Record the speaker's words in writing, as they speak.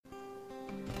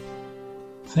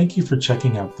Thank you for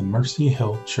checking out the Mercy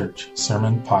Hill Church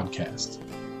Sermon Podcast.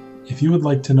 If you would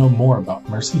like to know more about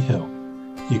Mercy Hill,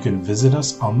 you can visit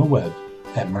us on the web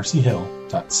at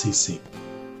mercyhill.cc.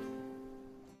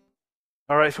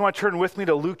 All right, if you want to turn with me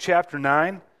to Luke chapter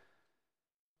 9. It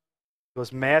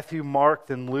was Matthew, Mark,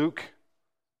 then Luke.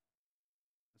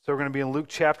 So we're going to be in Luke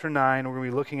chapter 9. We're going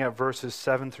to be looking at verses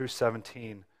 7 through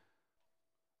 17.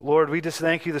 Lord, we just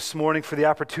thank you this morning for the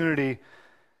opportunity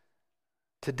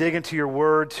to dig into your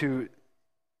word, to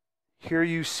hear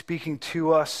you speaking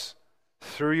to us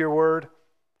through your word.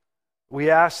 We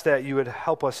ask that you would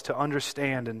help us to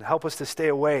understand and help us to stay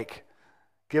awake.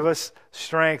 Give us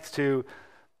strength to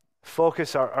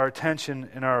focus our attention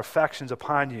and our affections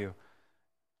upon you.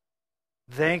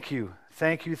 Thank you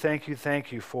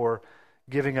for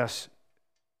giving us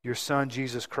your Son,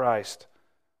 Jesus Christ.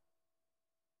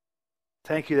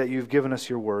 Thank you that you've given us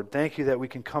your word. Thank you that we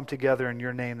can come together in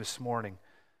your name this morning,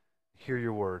 hear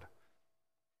your word.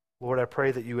 Lord, I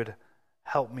pray that you would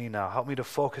help me now. Help me to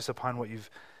focus upon what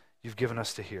you've given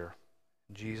us to hear.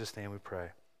 In Jesus' name we pray.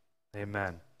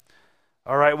 Amen.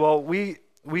 All right, well, we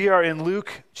are in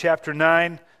Luke chapter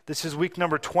 9. This is week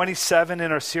number 27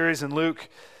 in our series in Luke.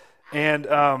 And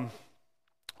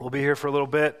we'll be here for a little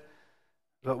bit.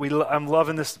 But I'm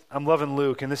loving this. I'm loving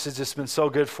Luke, and this has just been so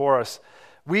good for us.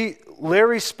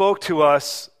 Larry spoke to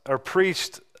us, or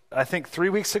preached, I think 3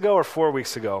 weeks ago or 4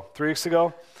 weeks ago. 3 weeks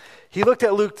ago. He looked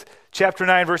at Luke chapter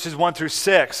 9, verses 1 through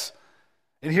 6.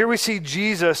 And here we see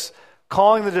Jesus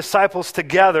calling the disciples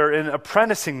together and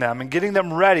apprenticing them and getting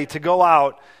them ready to go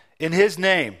out in his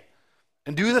name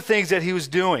and do the things that he was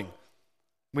doing.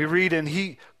 We read, and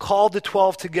he called the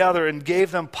 12 together and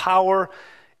gave them power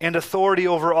and authority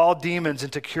over all demons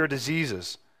and to cure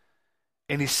diseases.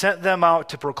 And he sent them out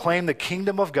to proclaim the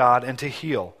kingdom of God and to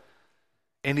heal.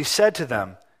 And he said to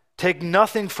them, "Take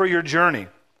nothing for your journey,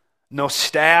 no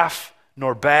staff,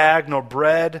 nor bag, nor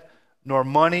bread, nor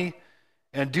money,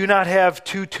 and do not have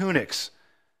 2 tunics.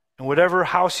 And whatever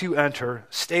house you enter,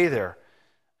 stay there,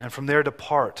 and from there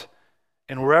depart.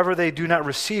 And wherever they do not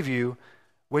receive you,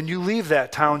 when you leave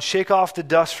that town, shake off the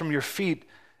dust from your feet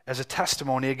as a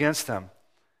testimony against them."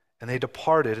 And they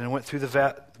departed and went through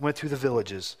the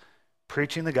villages,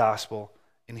 preaching the gospel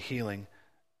and healing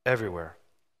everywhere.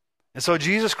 And so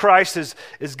Jesus Christ is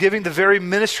giving the very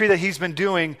ministry that he's been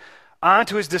doing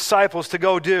onto his disciples to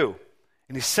go do.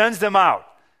 And he sends them out.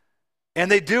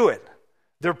 And they do it.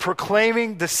 They're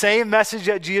proclaiming the same message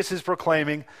that Jesus is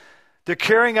proclaiming. They're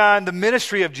carrying on the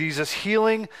ministry of Jesus,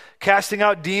 healing, casting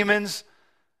out demons.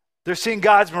 They're seeing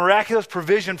God's miraculous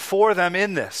provision for them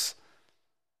in this.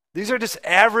 These are just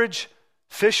average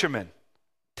fishermen,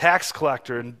 tax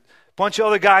collector, and a bunch of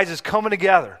other guys is coming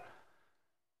together.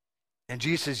 And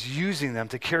Jesus is using them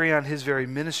to carry on his very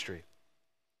ministry.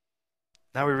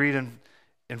 Now we read in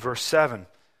verse 7.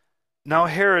 Now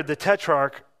Herod the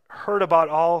Tetrarch heard about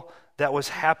all that was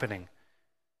happening,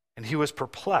 and he was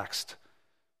perplexed,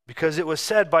 because it was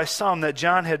said by some that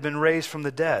John had been raised from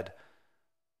the dead,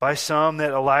 by some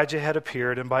that Elijah had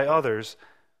appeared, and by others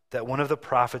that one of the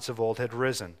prophets of old had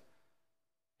risen.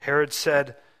 Herod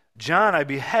said, "John I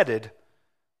beheaded,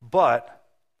 but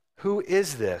who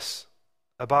is this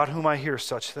about whom I hear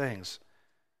such things?"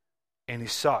 And he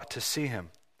sought to see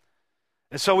him.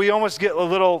 And so we almost get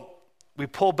we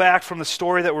pull back from the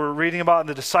story that we're reading about in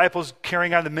the disciples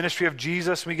carrying on the ministry of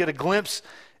Jesus. We get a glimpse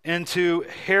into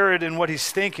Herod and what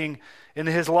he's thinking in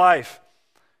his life.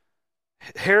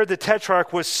 Herod the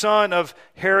Tetrarch was son of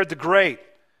Herod the Great.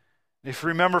 If you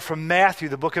remember from Matthew,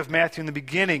 the book of Matthew in the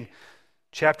beginning,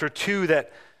 chapter 2,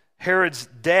 that Herod's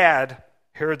dad,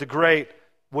 Herod the Great,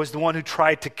 was the one who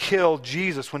tried to kill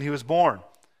Jesus when he was born.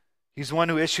 He's the one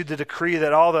who issued the decree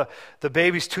that all the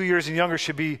babies 2 years and younger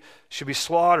should be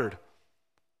slaughtered.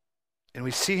 And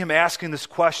we see him asking this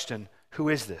question, who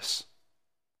is this?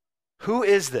 Who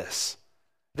is this?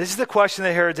 This is the question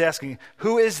that Herod's asking.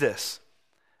 Who is this?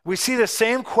 We see the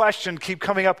same question keep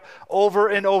coming up over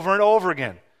and over and over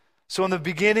again. So in the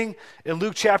beginning, in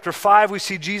Luke chapter 5, we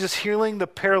see Jesus healing the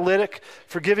paralytic,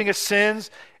 forgiving his sins.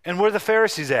 And what do the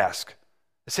Pharisees ask?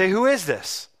 They say, who is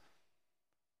this?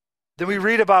 Then we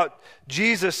read about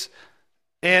Jesus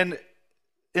in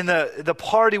the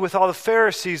party with all the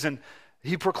Pharisees, and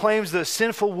he proclaims the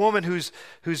sinful woman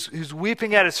who's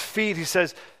weeping at his feet. He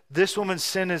says, this woman's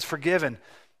sin is forgiven.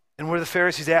 And what do the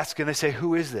Pharisees ask? And they say,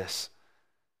 who is this?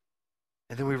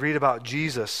 And then we read about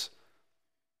Jesus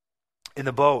in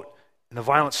the boat, in the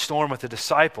violent storm with the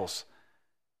disciples.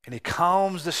 And he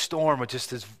calms the storm with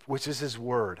which is his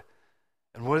word.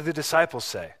 And what do the disciples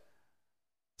say?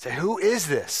 Say, who is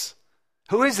this?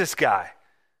 Who is this guy?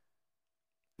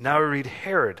 Now we read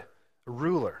Herod, a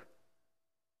ruler.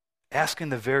 asking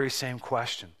the very same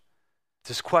question.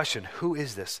 This question, who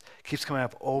is this? Keeps coming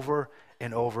up over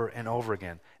and over and over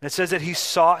again. And it says that he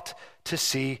sought to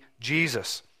see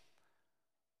Jesus.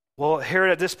 Well,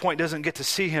 Herod at this point doesn't get to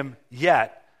see him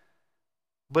yet,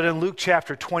 but in Luke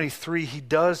chapter 23, he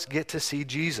does get to see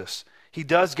Jesus. He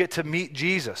does get to meet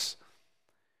Jesus.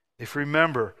 If you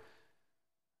remember,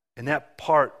 in that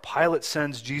part, Pilate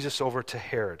sends Jesus over to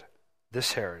Herod,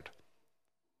 this Herod.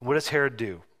 What does Herod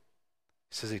do?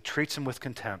 He says he treats him with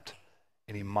contempt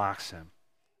and he mocks him,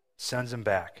 sends him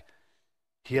back.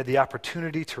 He had the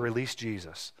opportunity to release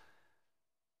Jesus,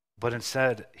 but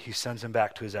instead he sends him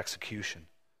back to his execution.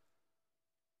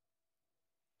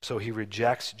 So he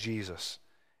rejects Jesus.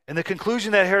 And the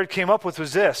conclusion that Herod came up with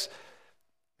was this.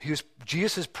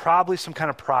 Jesus is probably some kind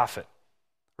of prophet,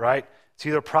 right? It's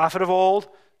either a prophet of old,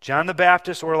 John the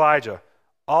Baptist, or Elijah.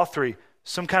 All three,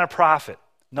 some kind of prophet,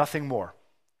 nothing more.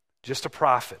 Just a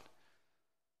prophet.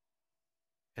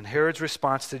 And Herod's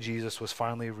response to Jesus was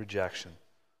finally rejection.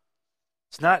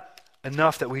 It's not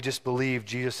enough that we just believe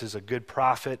Jesus is a good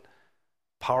prophet,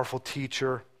 powerful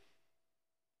teacher.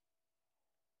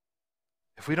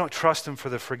 If we don't trust him for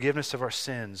the forgiveness of our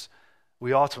sins,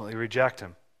 we ultimately reject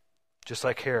him, just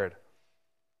like Herod.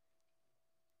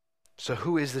 So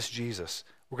who is this Jesus?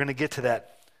 We're going to get to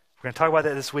that. We're going to talk about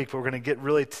that this week, but we're going to get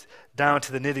really down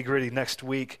to the nitty-gritty next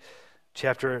week,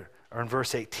 in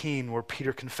verse 18, where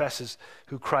Peter confesses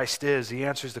who Christ is. He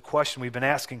answers the question we've been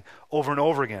asking over and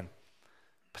over again.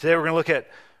 But today we're going to look at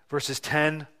verses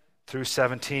 10 through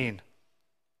 17.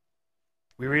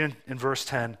 We read in verse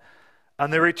 10,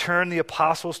 "On their return, the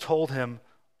apostles told him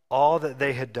all that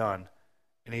they had done,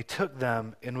 and he took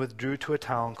them and withdrew to a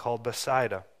town called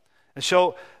Bethsaida." And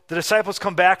so the disciples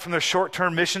come back from their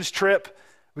short-term missions trip.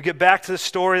 We get back to the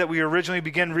story that we originally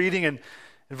began reading in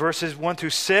verses 1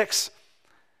 through 6.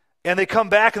 And they come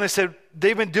back and they said,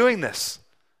 they've been doing this.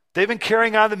 They've been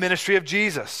carrying on the ministry of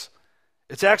Jesus.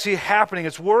 It's actually happening.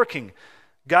 It's working.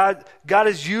 God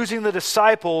is using the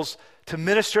disciples to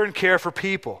minister and care for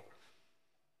people.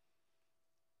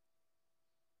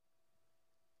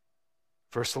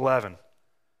 Verse 11,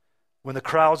 "When the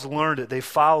crowds learned it, they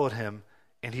followed him,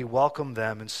 and he welcomed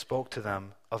them and spoke to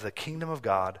them of the kingdom of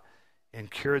God and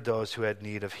cured those who had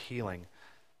need of healing."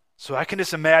 So I can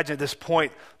just imagine at this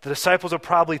point, the disciples are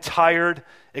probably tired,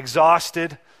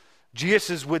 exhausted.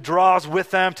 Jesus withdraws with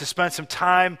them to spend some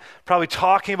time probably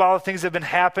talking about all the things that have been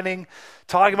happening,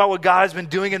 talking about what God has been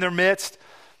doing in their midst.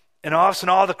 And all of a sudden,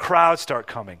 all the crowds start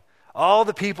coming. All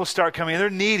the people start coming. They're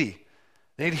needy.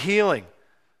 They need healing.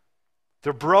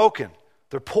 They're broken.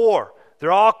 They're poor.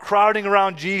 They're all crowding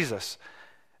around Jesus.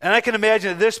 And I can imagine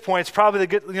at this point, it's probably the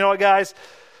good, you know what, guys?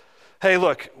 Hey,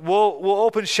 look, we'll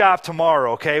open shop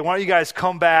tomorrow, okay? Why don't you guys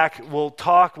come back? We'll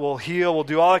talk, we'll heal, we'll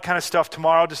do all that kind of stuff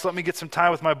tomorrow. Just let me get some time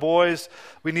with my boys.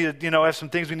 We need to, have some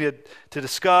things we need to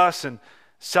discuss and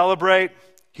celebrate.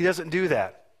 He doesn't do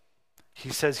that.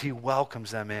 He says he welcomes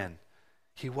them in.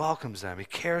 He welcomes them. He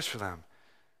cares for them.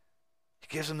 He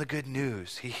gives them the good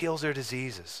news. He heals their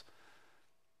diseases.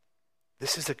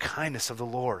 This is the kindness of the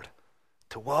Lord,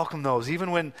 to welcome those.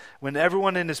 Even when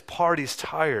everyone in his party is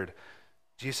tired,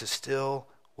 Jesus is still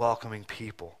welcoming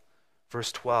people.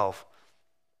 Verse 12,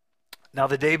 "Now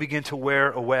the day began to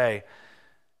wear away,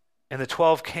 and the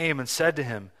 12 came and said to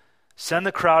him, 'Send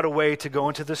the crowd away to go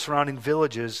into the surrounding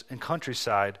villages and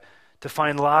countryside to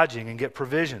find lodging and get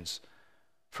provisions,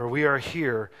 for we are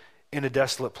here in a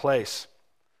desolate place.'"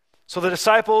 So the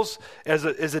disciples, as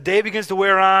the day begins to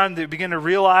wear on, they begin to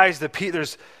realize that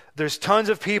there's tons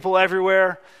of people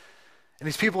everywhere, and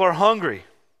these people are hungry.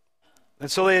 And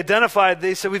so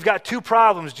they said, "We've got two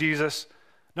problems, Jesus.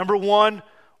 Number one,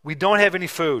 we don't have any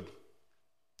food.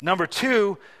 Number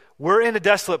two, we're in a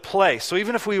desolate place. So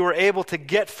even if we were able to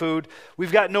get food,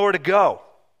 we've got nowhere to go.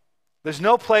 There's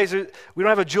no place, we don't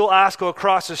have a Jewel Osco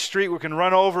across the street where we can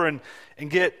run over and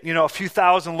get, a few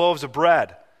thousand loaves of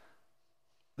bread.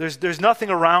 There's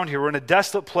nothing around here. We're in a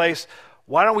desolate place.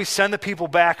 Why don't we send the people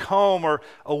back home or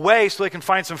away so they can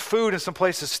find some food and some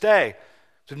place to stay?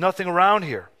 There's nothing around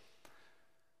here."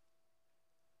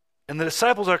 And the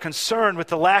disciples are concerned with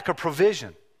the lack of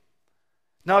provision.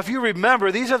 Now, if you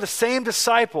remember, these are the same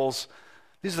disciples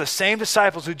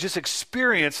who just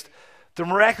experienced the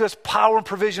miraculous power and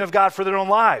provision of God for their own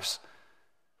lives.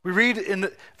 We read in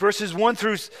the verses 1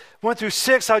 through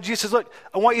 6 how Jesus says, "Look,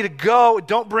 I want you to go.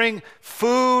 Don't bring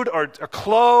food or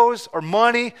clothes or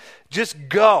money. Just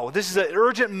go. This is an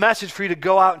urgent message for you to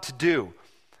go out and to do.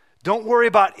 Don't worry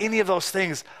about any of those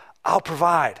things. I'll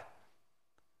provide."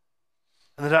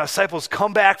 And the disciples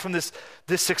come back from this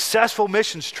successful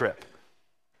missions trip.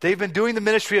 They've been doing the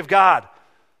ministry of God.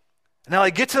 And Now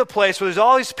they get to the place where there's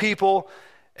all these people,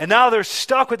 and now they're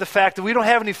stuck with the fact that we don't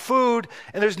have any food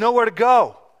and there's nowhere to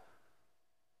go.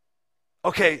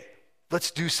 Okay,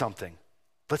 let's do something.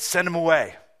 Let's send them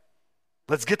away.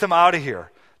 Let's get them out of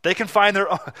here. They can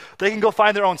go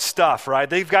find their own stuff, right?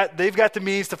 They've got the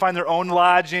means to find their own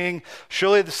lodging.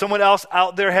 Surely someone else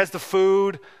out there has the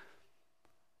food.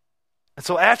 And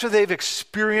so after they've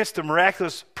experienced the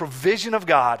miraculous provision of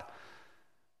God,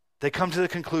 they come to the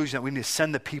conclusion that we need to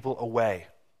send the people away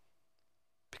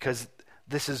because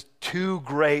this is too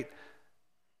great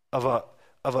of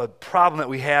a problem that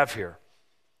we have here.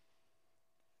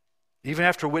 Even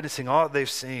after witnessing all that they've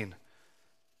seen,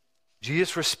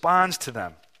 Jesus responds to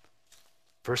them.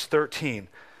 Verse 13,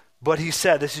 but he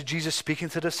said, this is Jesus speaking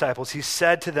to the disciples, he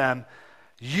said to them,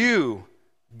 you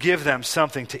give them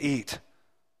something to eat.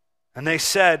 And they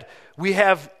said, we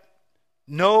have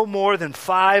no more than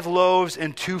 5 loaves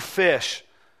and 2 fish,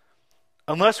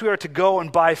 unless we are to go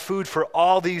and buy food for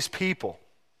all these people.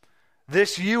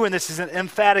 This you, and this is an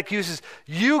emphatic use, is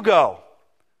you go.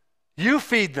 You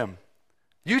feed them.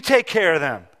 You take care of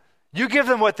them. You give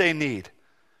them what they need.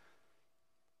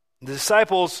 The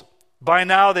disciples, by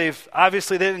now, they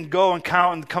didn't go and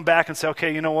count and come back and say,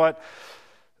 okay, you know what?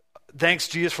 Thanks,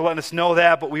 Jesus, for letting us know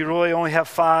that, but we really only have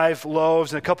 5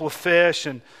 loaves and a couple of fish,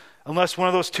 and unless one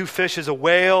of those 2 fish is a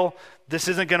whale, this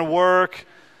isn't going to work.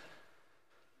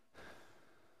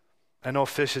 I know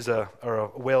a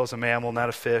whale is a mammal, not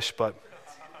a fish, but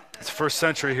it's first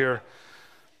century here.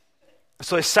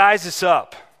 So they size this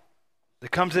up. They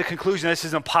come to the conclusion this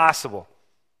is impossible.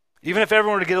 Even if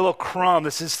everyone were to get a little crumb,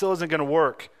 still isn't going to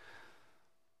work.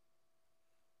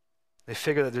 They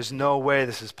figure that there's no way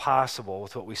this is possible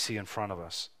with what we see in front of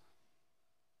us.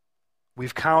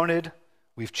 We've counted,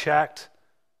 we've checked,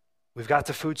 we've got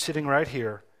the food sitting right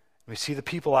here, we see the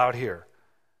people out here.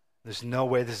 There's no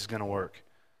way this is going to work.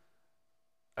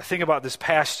 I think about this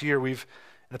past year, in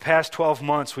the past 12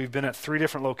 months, we've been at 3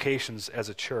 different locations as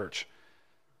a church.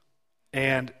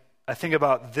 And I think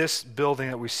about this building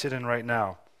that we sit in right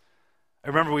now. I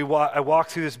remember I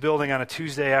walked through this building on a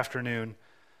Tuesday afternoon,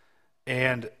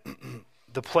 and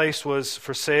the place was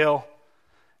for sale,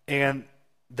 and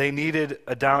they needed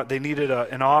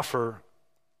an offer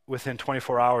within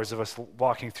 24 hours of us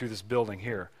walking through this building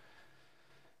here.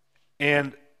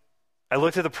 And I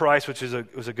looked at the price, which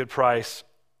was a good price,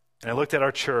 and I looked at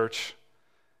our church,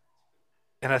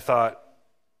 and I thought,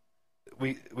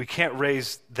 we can't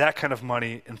raise that kind of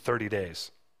money in 30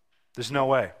 days. There's no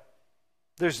way.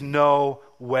 There's no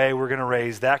way we're going to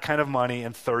raise that kind of money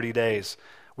in 30 days.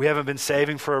 We haven't been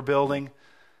saving for a building.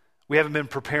 We haven't been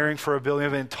preparing for a building. We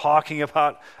haven't been talking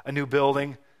about a new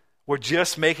building. We're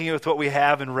just making it with what we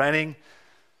have and renting.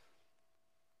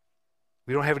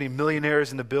 We don't have any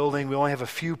millionaires in the building. We only have a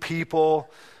few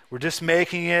people. We're just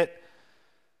making it.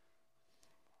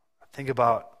 Think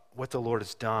about what the Lord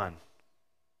has done,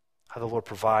 how the Lord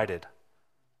provided,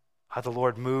 how the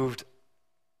Lord moved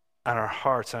on our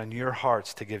hearts, on your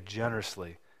hearts, to give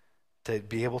generously, to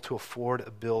be able to afford a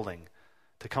building,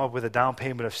 to come up with a down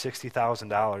payment of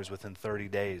 $60,000 within 30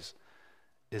 days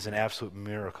is an absolute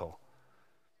miracle.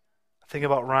 Think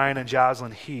about Ryan and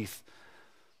Jocelyn Heath.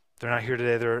 They're not here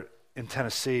today. They're in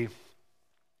Tennessee.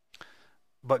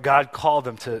 But God called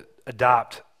them to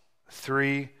adopt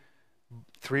three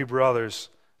brothers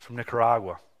from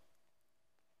Nicaragua.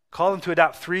 Called them to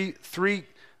adopt three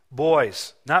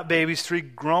boys, not babies, 3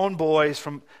 grown boys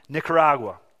from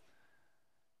Nicaragua.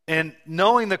 And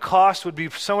knowing the cost would be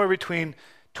somewhere between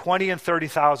 $20,000 and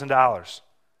 $30,000.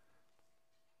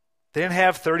 They didn't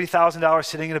have $30,000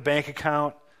 sitting in a bank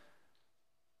account.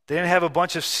 They didn't have a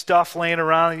bunch of stuff laying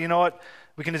around. You know what?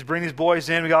 We can just bring these boys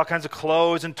in. We got all kinds of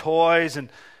clothes and toys and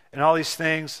all these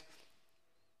things.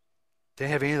 They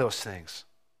didn't have any of those things.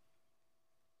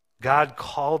 God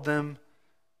called them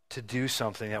to do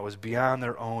something that was beyond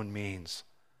their own means.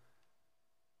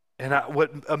 And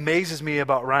what amazes me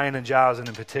about Ryan and Jocelyn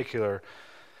in particular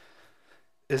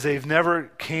is they've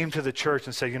never came to the church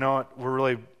and said, you know what,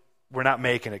 we're not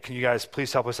making it. Can you guys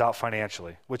please help us out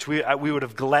financially? Which we would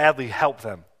have gladly helped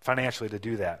them financially to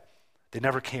do that. They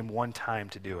never came one time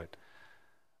to do it.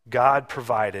 God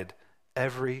provided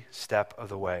every step of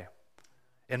the way.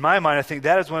 In my mind, I think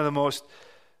that is one of the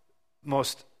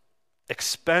most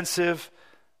expensive,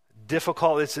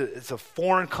 difficult. It's a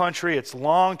foreign country. It's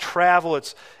long travel.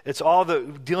 It's all the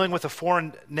dealing with a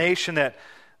foreign nation that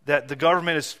the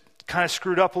government is kind of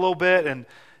screwed up a little bit,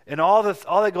 and all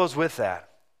that goes with that.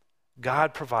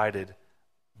 God provided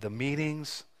the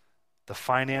meetings, the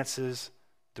finances,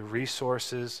 the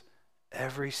resources,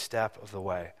 every step of the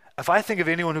way. If I think of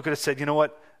anyone who could have said, you know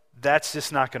what, that's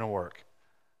just not going to work,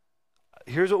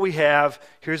 here's what we have,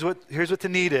 here's what the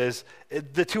need is.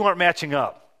 The two aren't matching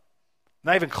up.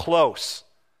 Not even close.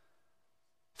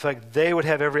 It's like they would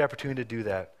have every opportunity to do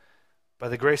that. By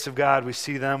the grace of God, we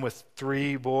see them with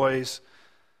 3 boys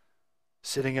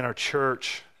sitting in our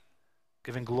church,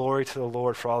 giving glory to the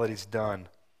Lord for all that he's done.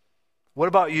 What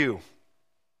about you?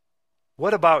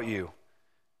 What about you?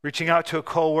 Reaching out to a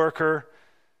coworker,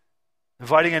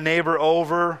 inviting a neighbor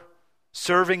over,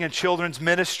 serving in children's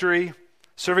ministry,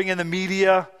 serving in the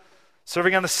media,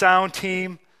 serving on the sound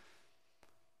team.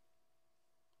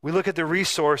 We look at the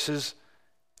resources,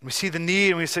 and we see the need,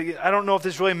 and we say, I don't know if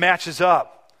this really matches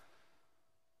up.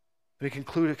 We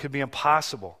conclude it could be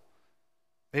impossible.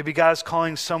 Maybe God's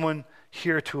calling someone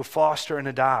here to foster and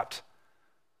adopt.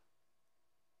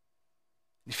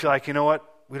 You feel like, you know what?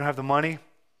 We don't have the money.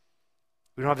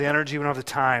 We don't have the energy. We don't have the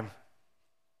time.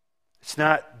 It's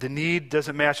not, the need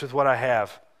doesn't match with what I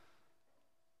have.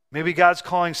 Maybe God's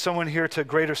calling someone here to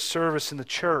greater service in the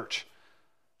church,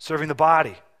 serving the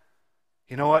body.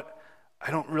 You know what?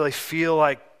 I don't really feel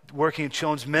like working in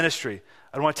children's ministry.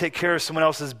 I don't want to take care of someone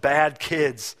else's bad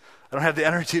kids. I don't have the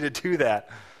energy to do that.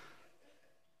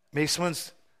 Maybe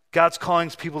God's calling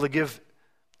people to give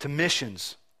to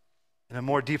missions in a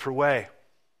more deeper way.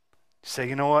 Say,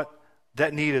 you know what?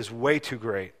 That need is way too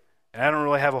great, and I don't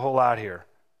really have a whole lot here.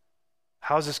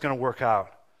 How's this going to work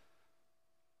out?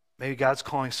 Maybe God's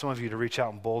calling some of you to reach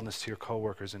out in boldness to your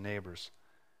coworkers and neighbors.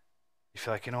 You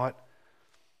feel like, you know what?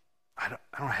 I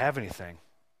don't have anything.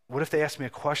 What if they ask me a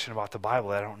question about the Bible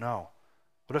that I don't know?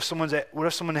 What if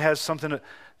someone has something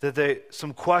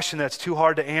some question that's too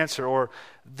hard to answer, or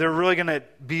they're really going to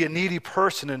be a needy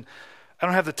person, and I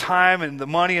don't have the time and the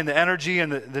money and the energy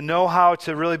and the know-how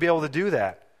to really be able to do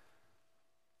that.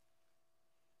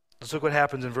 Let's look what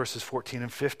happens in verses 14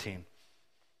 and 15.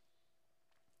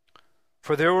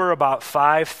 For there were about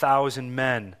 5,000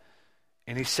 men,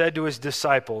 and he said to his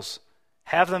disciples,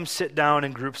 have them sit down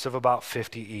in groups of about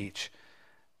 50 each.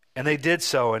 And they did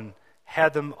so and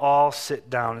had them all sit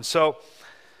down. And so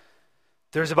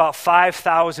there's about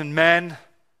 5,000 men.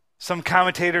 Some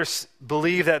commentators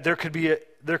believe that there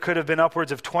could have been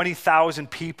upwards of 20,000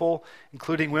 people,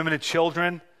 including women and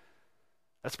children.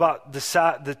 That's about the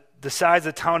size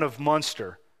of the town of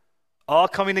Munster, all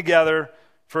coming together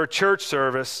for a church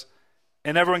service,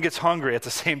 and everyone gets hungry at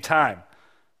the same time.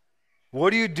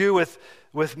 What do you do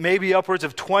with maybe upwards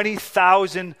of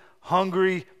 20,000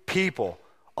 hungry people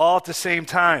all at the same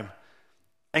time?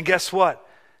 And guess what?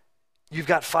 You've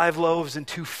got 5 loaves and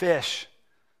 2 fish.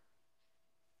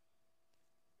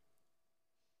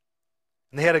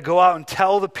 And they had to go out and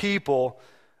tell the people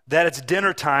that it's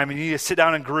dinner time and you need to sit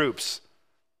down in groups.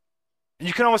 And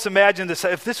you can almost imagine this,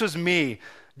 if this was me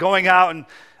going out and,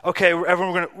 okay,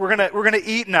 everyone, we're gonna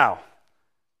eat now.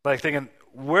 Like thinking,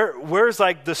 where's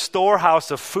like the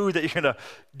storehouse of food that you're gonna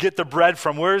get the bread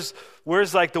from? Where's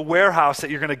like the warehouse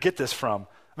that you're gonna get this from?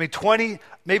 I mean,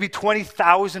 maybe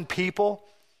 20,000 people.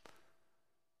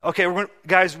 Okay, we're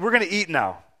gonna eat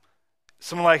now.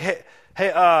 Someone like, hey,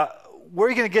 where are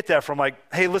you gonna get that from? Like,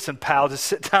 hey, listen, pal, just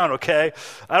sit down, okay?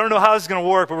 I don't know how this is gonna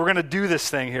work, but we're gonna do this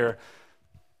thing here.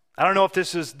 I don't know if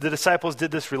the disciples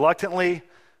did this reluctantly,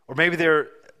 or maybe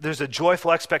there's a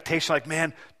joyful expectation, like,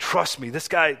 man, trust me, this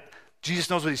guy, Jesus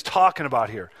knows what he's talking about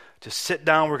here. Just sit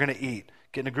down, we're going to eat.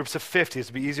 Get into groups of 50.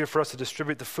 It's be easier for us to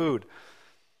distribute the food.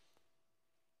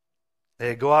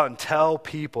 They go out and tell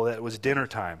people that it was dinner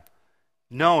time,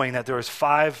 knowing that there was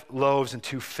 5 loaves and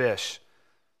 2 fish.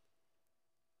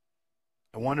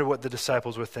 I wonder what the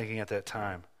disciples were thinking at that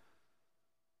time.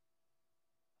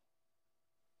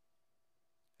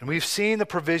 And we've seen the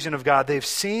provision of God. They've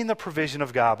seen the provision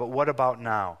of God, but what about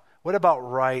now? What about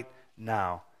right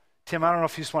now? Tim, I don't know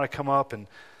if you just want to come up. And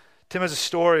Tim has a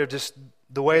story of just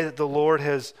the way that the Lord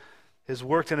has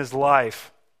worked in his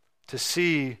life to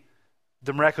see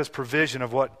the miraculous provision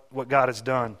of what God has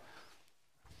done.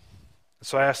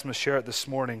 So I asked him to share it this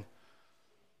morning.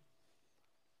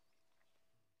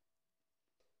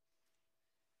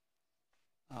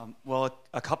 Well,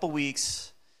 a couple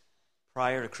weeks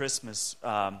prior to Christmas,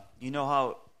 you know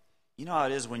how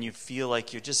it is when you feel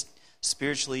like you're just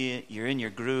spiritually, you're in your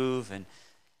groove and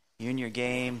you're in your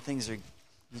game. You're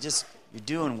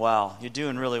doing well. You're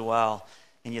doing really well,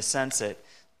 and you sense it.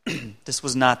 This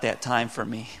was not that time for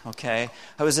me. Okay,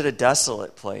 I was at a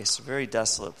desolate place, a very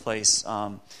desolate place,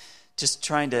 just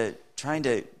trying to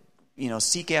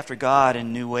seek after God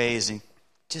in new ways and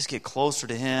just get closer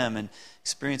to Him and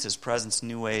experience His presence in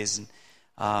new ways, and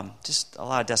just a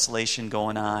lot of desolation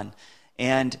going on.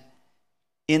 And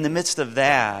in the midst of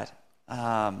that,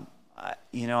 I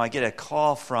get a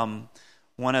call from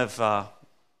one of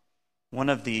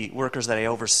the workers that I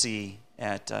oversee,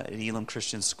 at Elam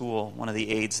Christian School, one of the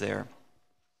aides there.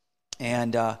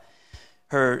 And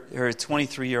her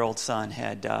 23-year-old son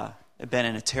had been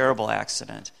in a terrible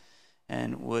accident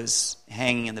and was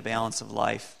hanging in the balance of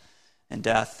life and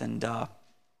death. And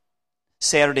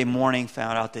Saturday morning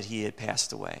found out that he had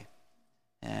passed away.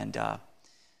 And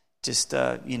just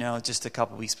a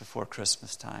couple weeks before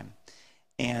Christmas time.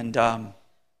 And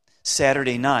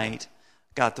Saturday night,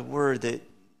 got the word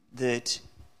that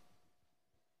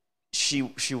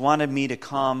she wanted me to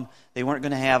come. They weren't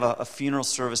going to have a funeral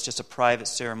service, just a private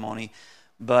ceremony,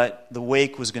 but the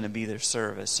wake was going to be their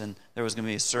service, and there was going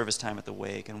to be a service time at the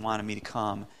wake, and wanted me to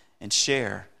come and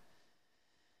share.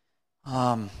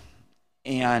 And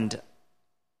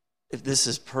if this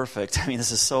is perfect. I mean,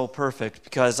 this is so perfect,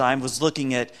 because I was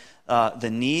looking at the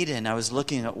need, and I was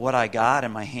looking at what I got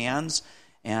in my hands,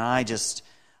 and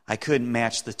I couldn't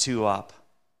match the two up.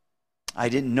 I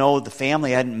didn't know the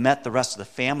family. I hadn't met the rest of the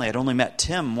family. I'd only met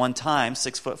Tim one time,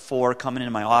 6'4", coming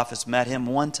into my office, met him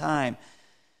one time.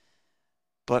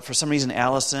 But for some reason,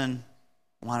 Allison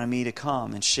wanted me to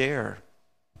come and share.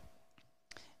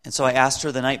 And so I asked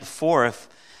her the night before if,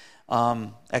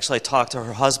 actually I talked to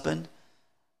her husband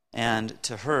and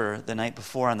to her the night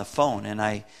before on the phone,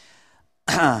 and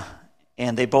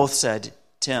and they both said,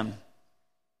 Tim,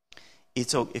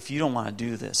 if you don't want to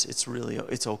do this, it's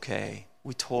okay.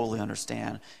 We totally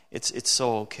understand. It's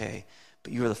so okay.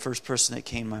 But you were the first person that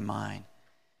came to my mind.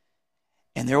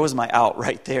 And there was my out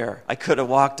right there. I could have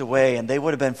walked away and they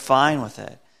would have been fine with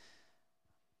it.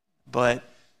 But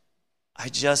I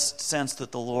just sensed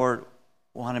that the Lord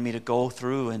wanted me to go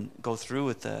through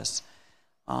with this.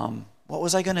 What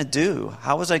was I going to do?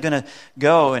 How was I going to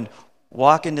go and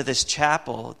walk into this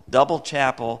chapel, double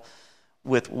chapel,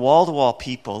 with wall-to-wall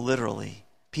people, literally?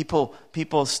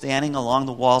 People standing along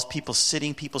the walls, people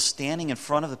sitting, people standing in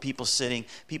front of the people sitting,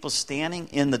 people standing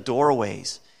in the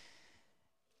doorways,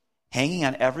 hanging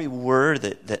on every word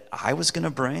that I was going to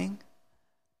bring.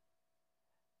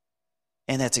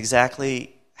 And that's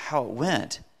exactly how it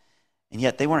went. And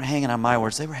yet they weren't hanging on my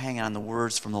words, they were hanging on the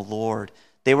words from the Lord.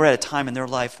 They were at a time in their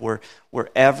life where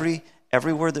every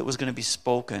word that was going to be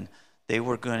spoken, they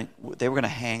were going to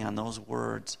hang on those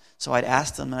words. So I'd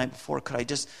asked them the night before,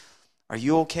 are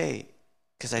you okay?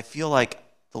 Because I feel like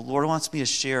the Lord wants me to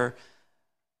share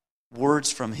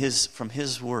words from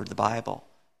His Word, the Bible.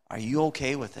 Are you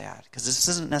okay with that? Because this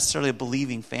isn't necessarily a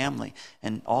believing family.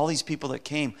 And all these people that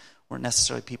came weren't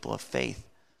necessarily people of faith.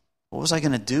 What was I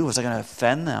going to do? Was I going to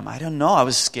offend them? I don't know. I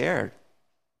was scared.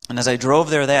 And as I drove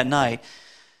there that night,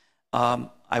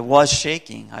 I was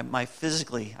shaking. I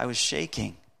was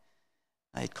shaking.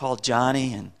 I had called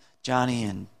Johnny and John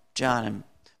and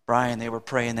Brian. They were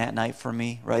praying that night for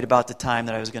me, right about the time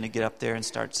that I was going to get up there and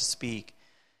start to speak.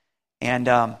 And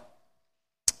I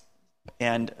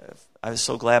was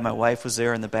so glad my wife was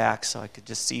there in the back, so I could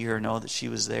just see her, know that she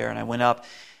was there. And I went up,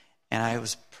 and I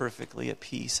was perfectly at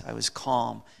peace. I was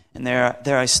calm. And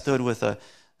there I stood with a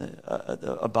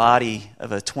body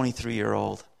of a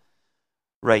 23-year-old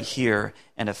right here,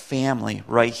 and a family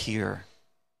right here.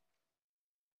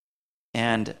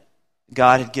 And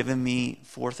God had given me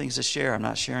 4 things to share. I'm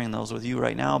not sharing those with you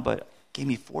right now, but gave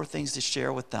me 4 things to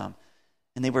share with them.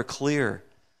 And they were clear.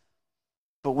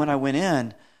 But when I went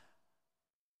in,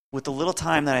 with the little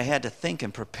time that I had to think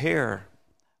and prepare,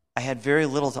 I had very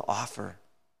little to offer.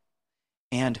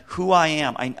 And who I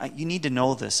am, you need to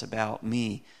know this about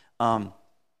me.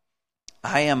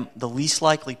 I am the least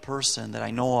likely person that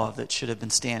I know of that should have been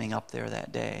standing up there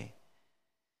that day.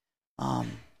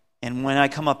 And when I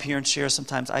come up here and share,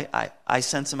 sometimes I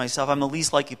sense in myself I'm the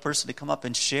least likely person to come up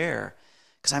and share,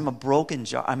 because I'm a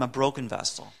broken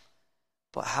vessel.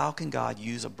 But how can God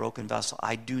use a broken vessel?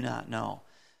 I do not know,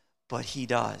 but He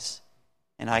does.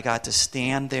 And I got to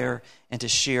stand there and to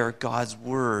share God's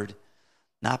word,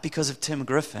 not because of Tim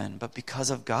Griffin, but because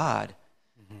of God,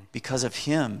 because of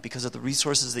Him, because of the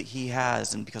resources that He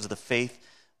has, and because of the faith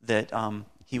that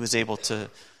He was able to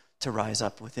rise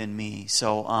up within me.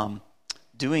 So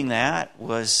doing that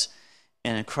was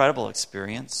an incredible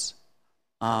experience.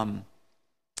 And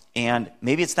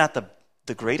maybe it's not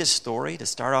the greatest story to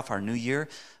start off our new year,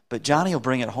 but Johnny will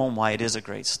bring it home why it is a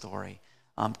great story.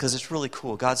 Because it's really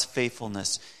cool. God's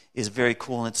faithfulness is very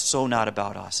cool, and it's so not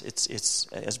about us. It's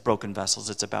as broken vessels,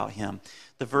 it's about Him.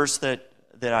 The verse that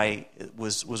I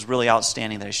was really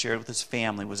outstanding that I shared with his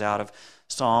family was out of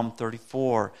Psalm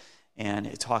 34, and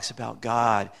it talks about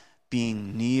God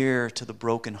being near to the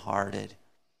brokenhearted,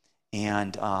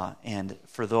 and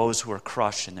for those who are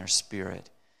crushed in their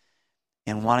spirit,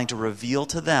 and wanting to reveal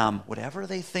to them whatever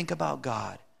they think about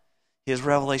God. His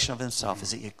revelation of Himself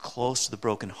is that He is close to the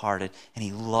brokenhearted, and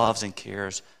He loves and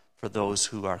cares for those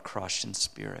who are crushed in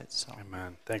spirit. So.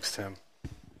 Amen. Thanks, Tim.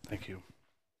 Thank you.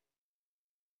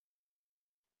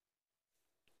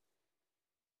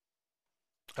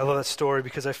 I love that story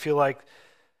because I feel like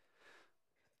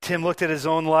Tim looked at his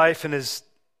own life and he's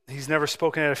never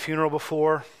spoken at a funeral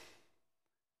before.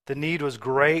 The need was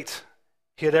great.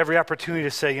 He had every opportunity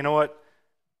to say, you know what,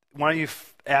 why don't you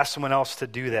ask someone else to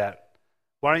do that?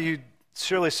 Why don't you,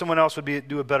 surely someone else would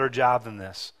do a better job than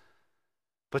this.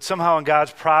 But somehow in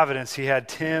God's providence, he had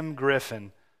Tim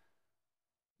Griffin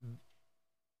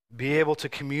be able to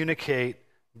communicate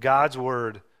God's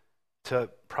word to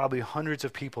probably hundreds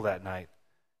of people that night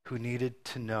who needed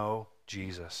to know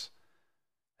Jesus.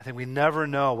 I think we never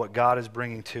know what God is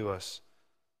bringing to us.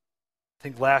 I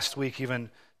think last week even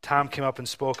Tom came up and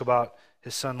spoke about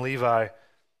his son Levi.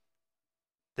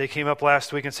 They came up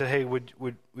last week and said, hey, would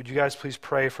you guys please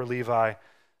pray for Levi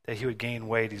that he would gain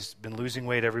weight? He's been losing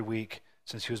weight every week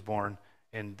since he was born,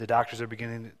 and the doctors are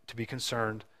beginning to be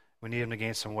concerned. We need him to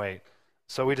gain some weight.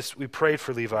 So we prayed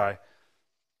for Levi,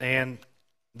 and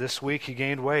this week he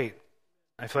gained weight.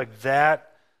 I feel like that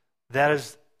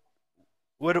is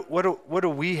what do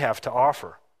we have to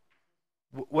offer?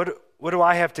 What do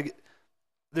I have to?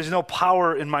 There's no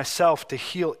power in myself to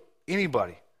heal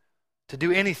anybody, to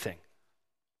do anything.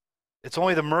 It's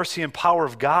only the mercy and power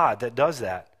of God that does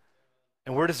that.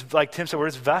 And we're just, like Tim said, we're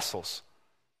just vessels.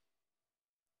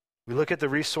 We look at the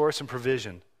resource and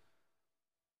provision.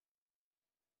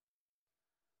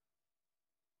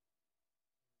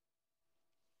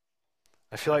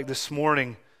 I feel like this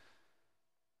morning,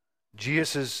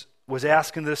 Jesus was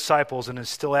asking the disciples and is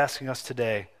still asking us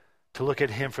today to look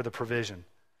at him for the provision.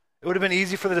 It would have been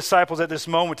easy for the disciples at this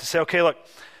moment to say, okay, look,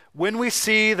 when we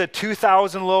see the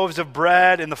 2,000 loaves of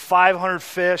bread and the 500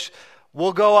 fish,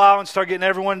 we'll go out and start getting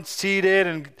everyone seated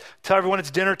and tell everyone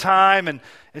it's dinner time and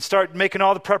start making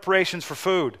all the preparations for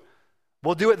food.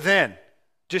 We'll do it then.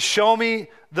 Just show me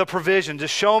the provision.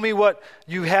 Just show me what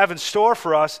you have in store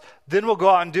for us. Then we'll go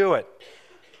out and do it.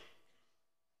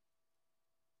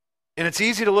 And it's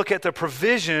easy to look at the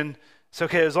provision. It's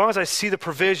okay, as long as I see the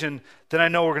provision, then I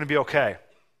know we're going to be okay.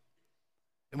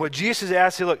 And what Jesus is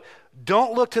asking, look,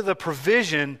 don't look to the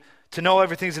provision to know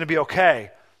everything's going to be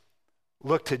okay.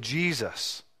 Look to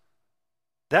Jesus.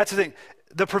 That's the thing.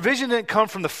 The provision didn't come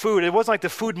from the food. It wasn't like the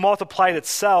food multiplied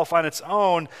itself on its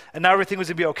own and now everything was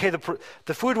going to be okay.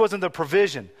 The food wasn't the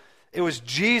provision. It was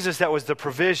Jesus that was the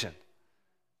provision.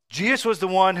 Jesus was the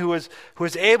one who was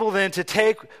able then to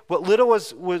take what little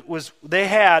was they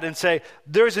had and say,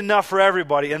 there's enough for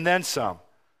everybody and then some.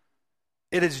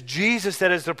 It is Jesus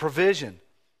that is the provision.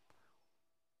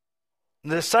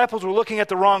 And the disciples were looking at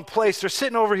the wrong place. They're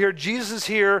sitting over here, Jesus is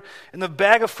here, and the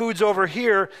bag of food's over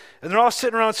here, and they're all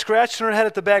sitting around scratching their head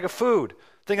at the bag of food,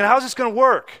 thinking, how's this going to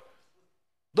work?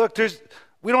 Look,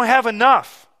 we don't have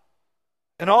enough.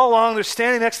 And all along, they're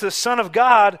standing next to the Son of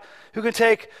God who can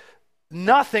take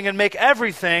nothing and make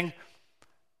everything,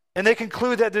 and they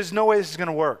conclude that there's no way this is going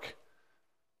to work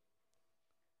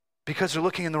because they're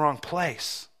looking in the wrong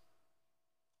place.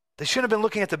 They shouldn't have been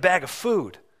looking at the bag of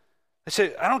food. They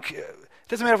say, I don't care.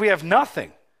 It doesn't matter if we have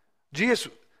nothing. Jesus,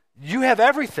 you have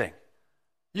everything.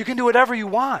 You can do whatever you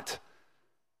want.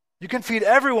 You can feed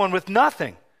everyone with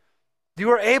nothing. You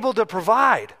are able to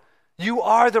provide. You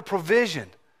are the provision.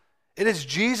 It is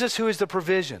Jesus who is the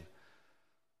provision.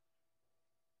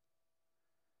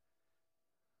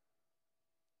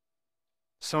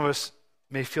 Some of us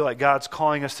may feel like God's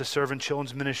calling us to serve in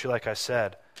children's ministry, like I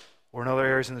said, or in other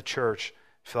areas in the church.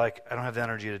 I feel like I don't have the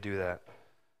energy to do that.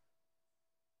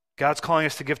 God's calling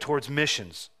us to give towards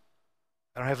missions.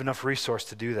 I don't have enough resource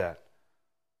to do that.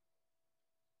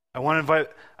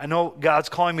 I know God's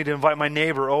calling me to invite my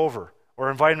neighbor over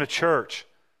or invite him to church,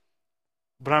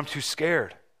 but I'm too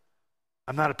scared.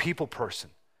 I'm not a people person.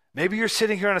 Maybe you're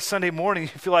sitting here on a Sunday morning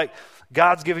and you feel like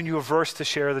God's giving you a verse to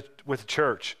share with the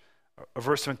church, a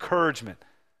verse of encouragement,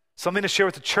 something to share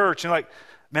with the church. And you're like,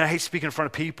 man, I hate speaking in front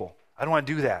of people. I don't want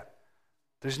to do that.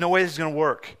 There's no way this is going to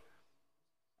work.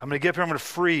 I'm going to get up here, I'm going to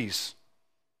freeze.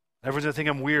 Everyone's going to think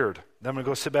I'm weird. Then I'm going to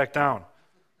go sit back down.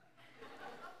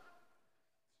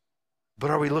 But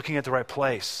are we looking at the right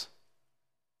place?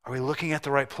 Are we looking at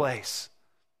the right place?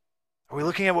 Are we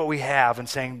looking at what we have and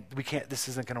saying, this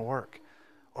isn't going to work?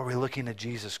 Or are we looking at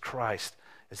Jesus Christ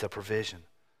as the provision?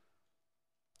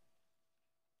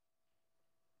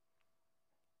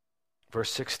 Verse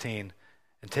 16,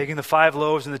 and taking the 5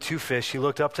 loaves and the 2 fish, he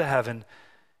looked up to heaven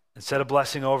and said a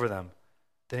blessing over them.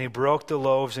 Then he broke the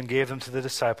loaves and gave them to the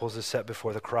disciples to set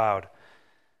before the crowd.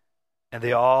 And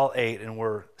they all ate and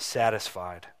were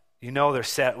satisfied. You know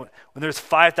they're when there's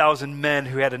 5,000 men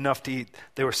who had enough to eat,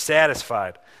 they were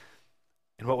satisfied.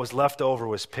 And what was left over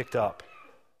was picked up.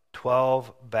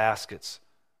 12 baskets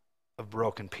of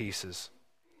broken pieces.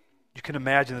 You can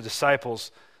imagine the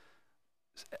disciples,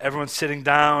 everyone's sitting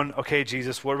down. Okay,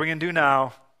 Jesus, what are we going to do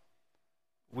now?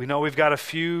 We know we've got a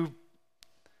few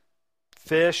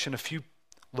fish and a few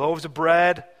loaves of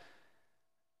bread.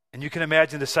 And you can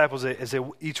imagine the disciples as they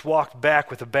each walked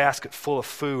back with a basket full of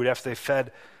food after they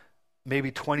fed maybe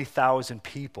 20,000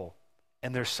 people,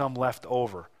 and there's some left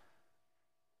over.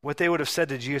 What they would have said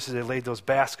to Jesus as they laid those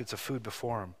baskets of food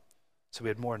before him, so we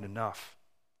had more than enough.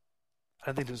 I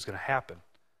didn't think this was going to happen.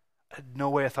 I had no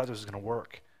way I thought this was going to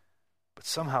work. But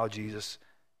somehow, Jesus,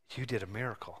 you did a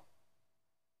miracle.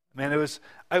 Man,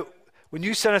 when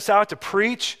you sent us out to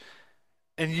preach,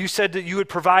 and you said that you would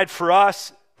provide for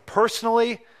us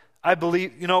personally, I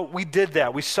believe, we did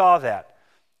that. We saw that.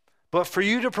 But for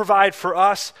you to provide for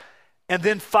us, and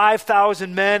then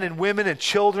 5,000 men and women and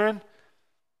children,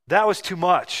 that was too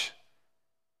much.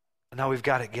 And now we've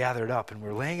got it gathered up, and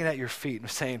we're laying it at your feet and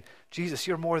saying, Jesus,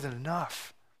 you're more than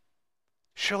enough.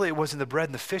 Surely it wasn't the bread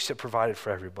and the fish that provided for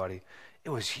everybody.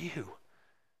 It was you.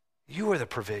 You were the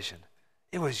provision.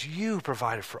 It was you who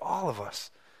provided for all of us.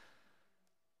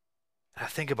 And I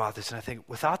think about this, and I think,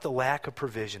 without the lack of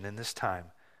provision in this time,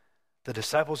 the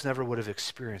disciples never would have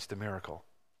experienced the miracle.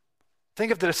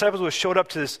 Think if the disciples would have showed up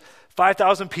to this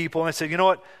 5,000 people and they said, you know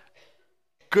what?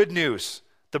 Good news.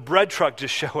 The bread truck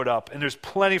just showed up, and there's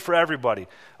plenty for everybody.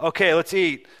 Okay, let's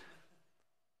eat.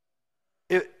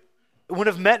 It wouldn't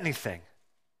have meant anything.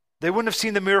 They wouldn't have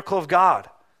seen the miracle of God.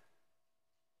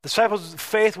 The disciples'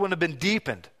 faith wouldn't have been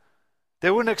deepened. They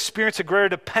wouldn't have experienced a greater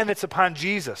dependence upon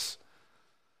Jesus.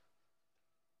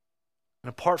 And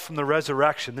apart from the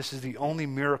resurrection, this is the only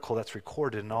miracle that's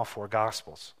recorded in all four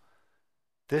Gospels.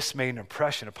 This made an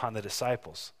impression upon the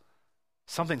disciples.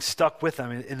 Something stuck with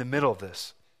them in the middle of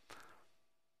this.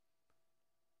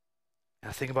 And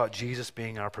I think about Jesus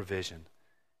being our provision.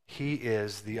 He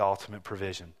is the ultimate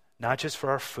provision. Not just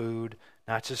for our food,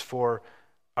 not just for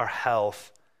our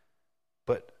health,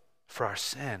 but for our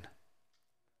sin.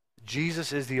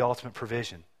 Jesus is the ultimate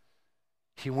provision.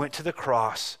 He went to the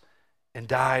cross and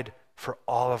died for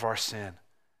all of our sin.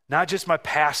 Not just my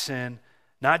past sin,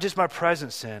 not just my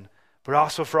present sin, but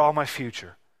also for all my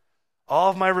future. All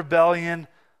of my rebellion,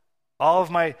 all of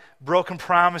my broken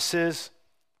promises,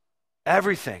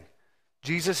 everything.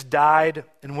 Jesus died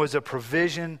and was a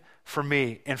provision for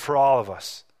me and for all of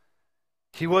us.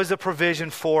 He was a provision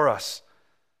for us.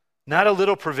 Not a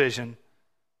little provision,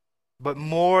 but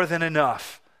more than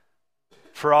enough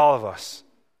for all of us.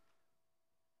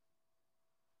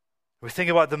 We think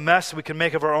about the mess we can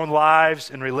make of our own lives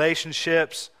and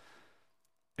relationships.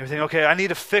 And we think, okay, I need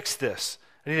to fix this.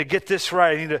 I need to get this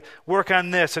right. I need to work on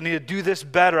this. I need to do this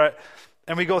better.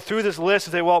 And we go through this list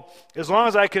and say, well, as long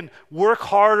as I can work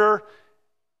harder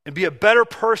and be a better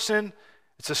person,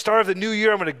 it's the start of the new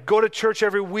year. I'm going to go to church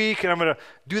every week, and I'm going to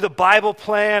do the Bible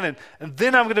plan, and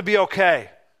then I'm going to be okay.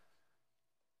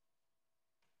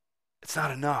 It's not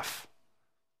enough.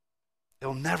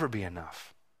 It'll never be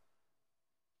enough.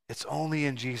 It's only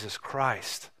in Jesus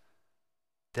Christ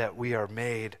that we are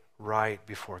made right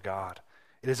before God.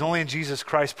 It is only in Jesus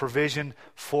Christ's provision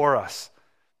for us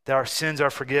that our sins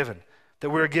are forgiven, that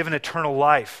we are given eternal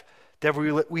life, that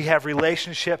we have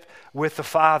relationship with the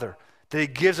Father, that He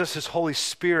gives us His Holy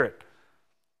Spirit.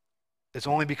 It's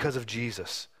only because of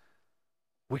Jesus.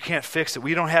 We can't fix it.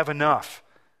 We don't have enough.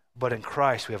 But in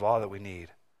Christ, we have all that we need.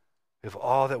 We have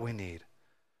all that we need.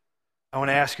 I want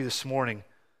to ask you this morning,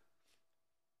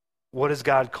 what is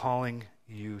God calling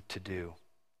you to do?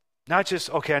 Not just,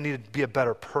 okay, I need to be a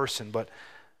better person, but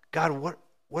God,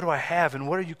 what do I have, and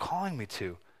what are you calling me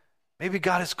to? Maybe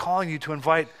God is calling you to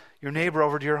invite your neighbor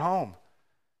over to your home.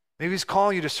 Maybe He's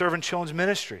calling you to serve in children's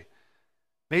ministry.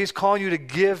 Maybe He's calling you to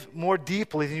give more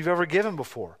deeply than you've ever given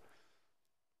before.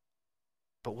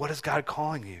 But what is God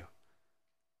calling you?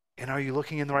 And are you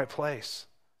looking in the right place?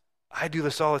 I do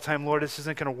this all the time. Lord, this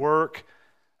isn't going to work.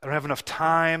 I don't have enough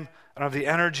time. I don't have the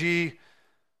energy.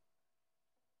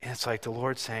 And it's like the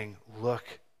Lord saying, look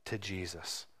to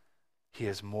Jesus. He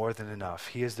is more than enough.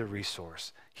 He is the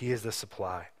resource. He is the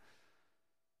supply.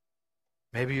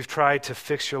 Maybe you've tried to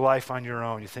fix your life on your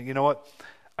own. You think, you know what?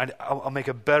 I'll make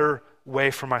a better way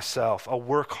for myself. I'll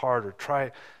work harder.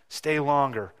 Stay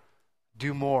longer.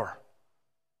 Do more.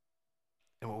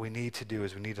 And what we need to do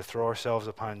is we need to throw ourselves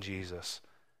upon Jesus.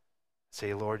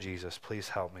 Say, Lord Jesus, please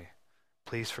help me.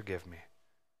 Please forgive me.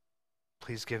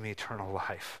 Please give me eternal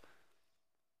life.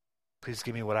 Please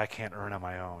give me what I can't earn on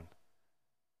my own.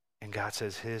 And God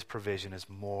says His provision is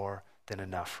more than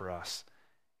enough for us.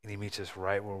 And He meets us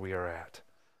right where we are at.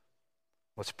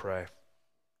 Let's pray.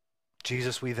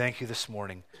 Jesus, we thank you this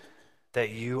morning that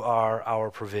you are our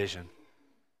provision.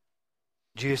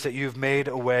 Jesus, that you've made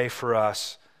a way for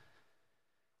us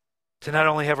to not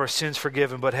only have our sins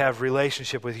forgiven, but have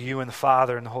relationship with you and the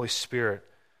Father and the Holy Spirit.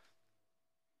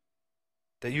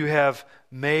 That you have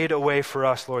made a way for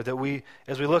us, Lord, that we,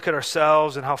 as we look at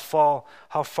ourselves and how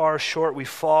far short we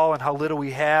fall and how little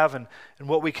we have and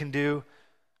what we can do,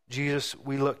 Jesus,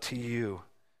 we look to you.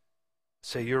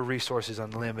 Say your resource is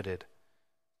unlimited.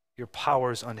 Your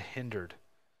power is unhindered.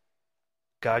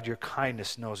 God, your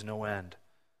kindness knows no end.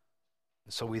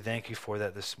 And so we thank you for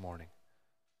that this morning.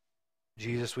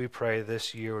 Jesus, we pray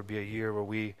this year would be a year where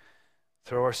we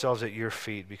throw ourselves at your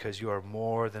feet because you are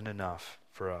more than enough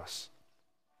for us.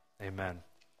 Amen.